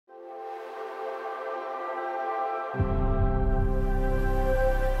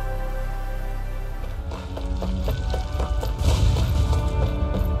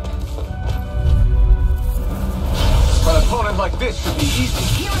This should be easy.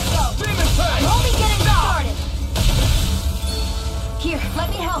 Here we go. Demon Fang! I'm only getting started. Here, let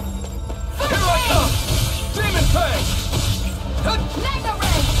me help. Here I come! Demon Fang! Mega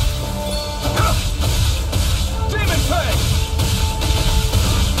Ray! Demon Fang!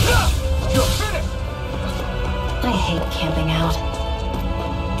 You're finished! I hate camping out.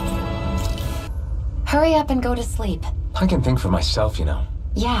 Hurry up and go to sleep. I can think for myself, you know.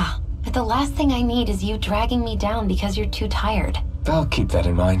 Yeah, but the last thing I need is you dragging me down because you're too tired. I'll keep that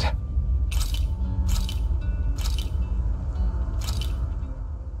in mind.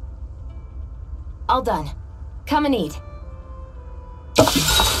 All done. Come and eat.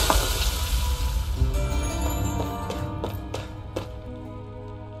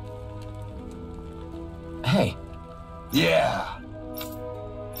 Hey. Yeah!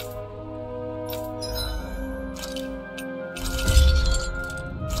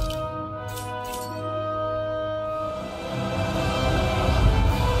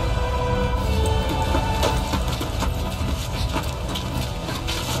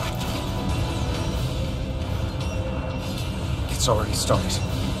 It's already started.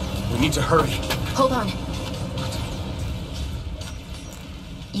 We need to hurry. Hold on.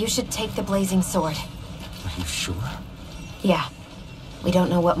 You should take the blazing sword. Are you sure? Yeah. We don't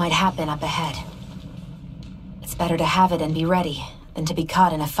know what might happen up ahead. It's better to have it and be ready than to be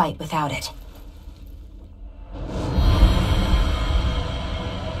caught in a fight without it.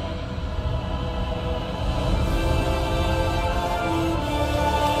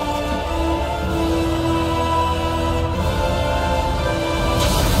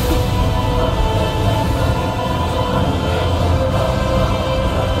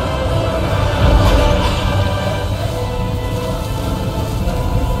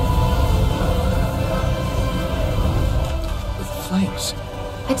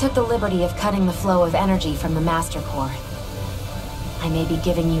 I took the liberty of cutting the flow of energy from the Master Core. I may be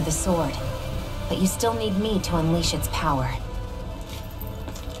giving you the sword, but you still need me to unleash its power.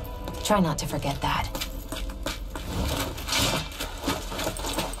 Try not to forget that.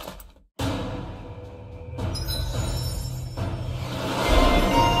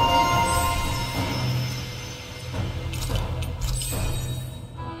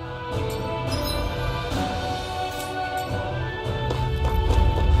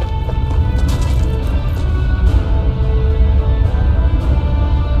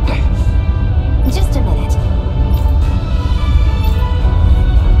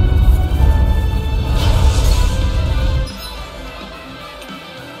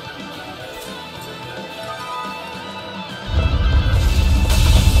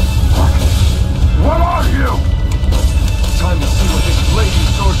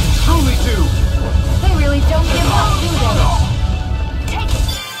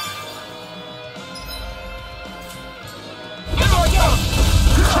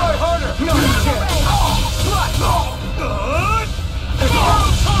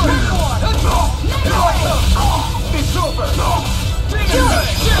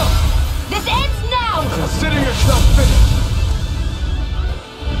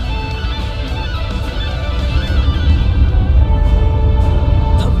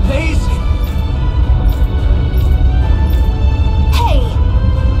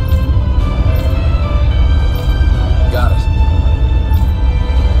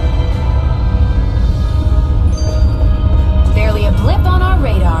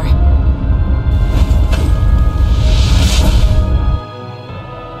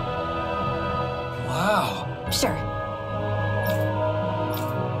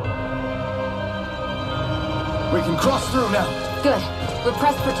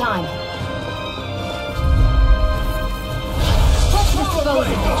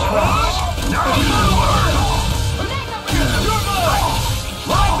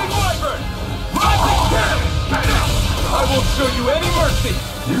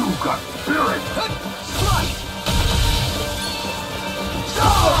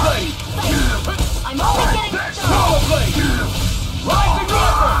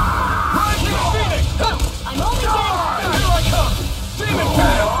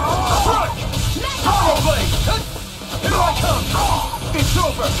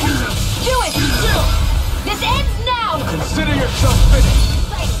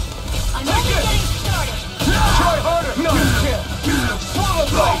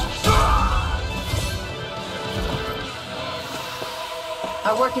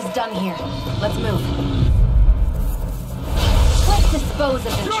 Our work is done here. Let's move. Let's dispose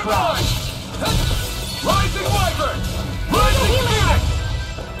of the trash. Rising Wyvern! Rising Phoenix!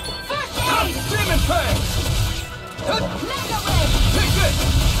 First aid! Demon Fang! Mega Ray! Take this!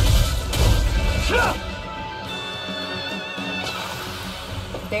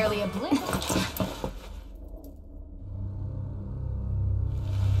 barely a blink.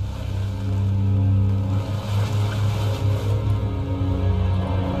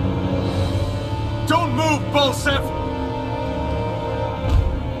 Don't move, Bolsef!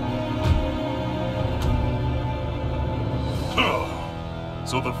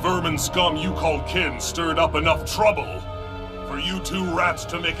 So the vermin scum you call kin stirred up enough trouble for you two rats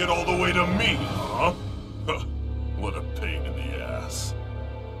to make it all the way to me, huh? What a pain in the ass.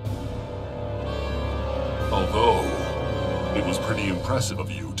 Although, it was pretty impressive of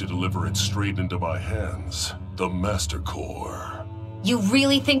you to deliver it straight into my hands. The Master Core. You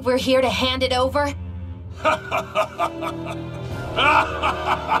really think we're here to hand it over?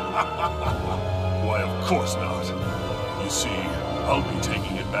 Why, of course not. You see, I'll be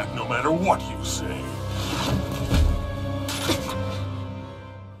taking it back no matter what you say.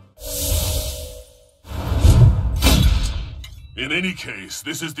 In any case,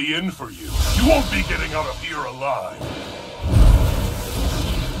 this is the end for you. You won't be getting out of here alive.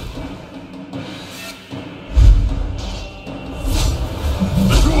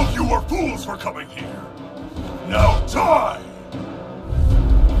 The two of you are fools for coming here. Now die!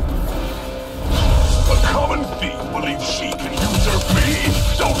 A common thief believes she can usurp me?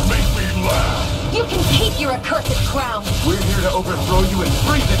 Don't make me laugh! You can keep your accursed crown! We're here to overthrow you and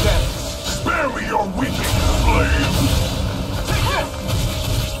free the dead. Spare me your weeping, slave!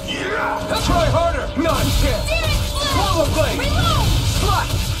 Try harder! Nonsense! Swallow blade! Reload!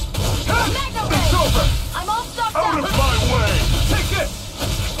 Slice! Magna It's Ray! over! I'm all stopped Out up! of my way! Take this!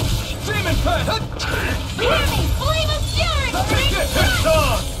 Demon Fang! Hear me! Flame of fury! Take this! It's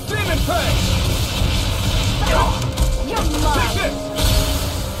on! Demon Fang! You're Take mine! this!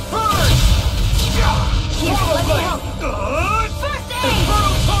 Burn! Here, Swallow let me blade! help! First aid!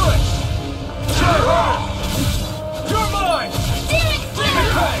 Infernal turret! Try harder! You're mine! Demon Demon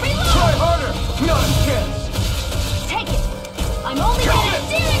Fang! Reload! Try harder! Nonsense! Take it! I'm only Kill getting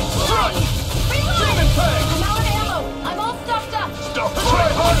it! Demon Strike! Flame! Reload! Demon Fang! I'm out of ammo! I'm all stopped up! Stop Try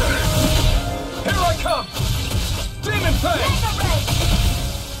fighting! harder! Here I come! Demon Fang! Magna Ray!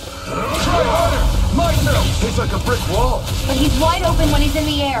 Try harder! My turn! He's like a brick wall. But he's wide open when he's in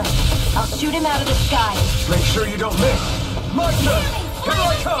the air. I'll shoot him out of the sky. Make sure you don't miss. My turn! Here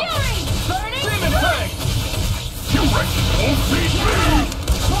I Flame of come! fury! Burning Demon Fang! You wretches won't beat me!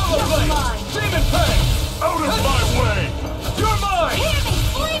 Swallow You're blade! mine. Demon Fang! Out of my way! You're mine! Hear me!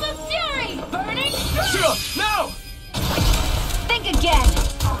 Flame of fury! Burning! Shield! Now! Think again!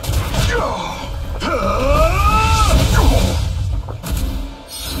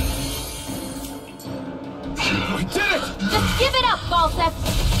 We did it! Just give it up, Balsef!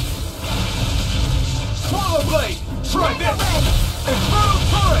 Swallow blade! Try Magna this! Ray! Infernal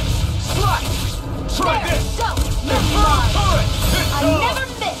turret! Slice! Try There, this! go! You're Infernal mine! turret! It's I on! never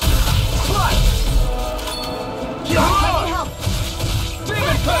miss! Slice! You're I can on! help!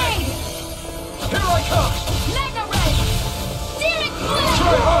 Demon Fang! Aid! Here I come! Magna Ray! Demon Flame!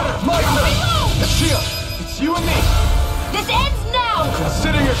 Try harder! My turn! Reload! Shield! It's you and me! This ends now!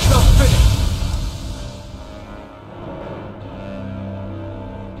 Consider yourself finished!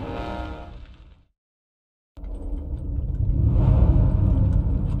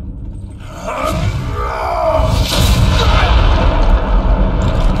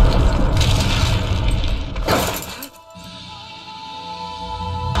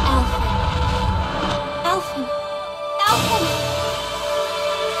 Alphen! Alphen!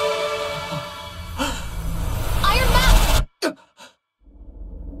 Iron Mask!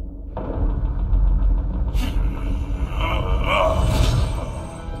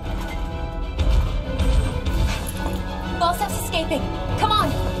 Balsef's escaping! Come on!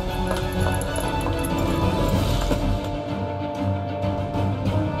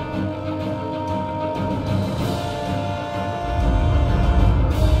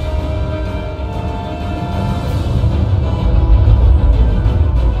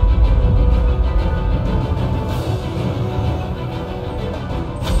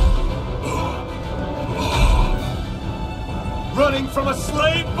 Running from a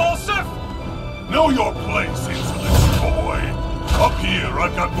slave, Bolsef? Know your place, insolent boy! Up here,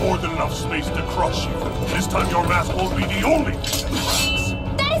 I've got more than enough space to crush you. This time your mask won't be the only thing that cracks.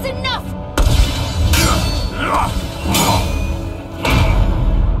 That is enough!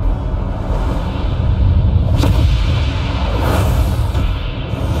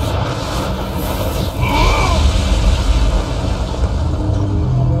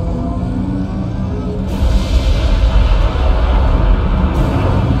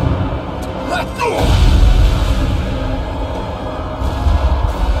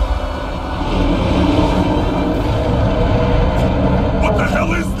 What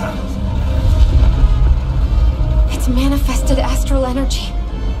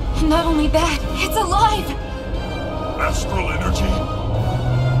alive! Astral energy?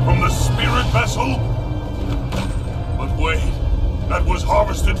 From the spirit vessel? But wait, that was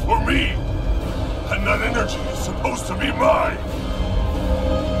harvested for me! And that energy is supposed to be mine!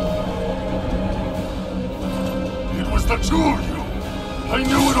 It was the two of you! I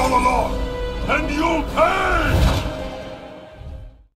knew it all along! And you'll pay!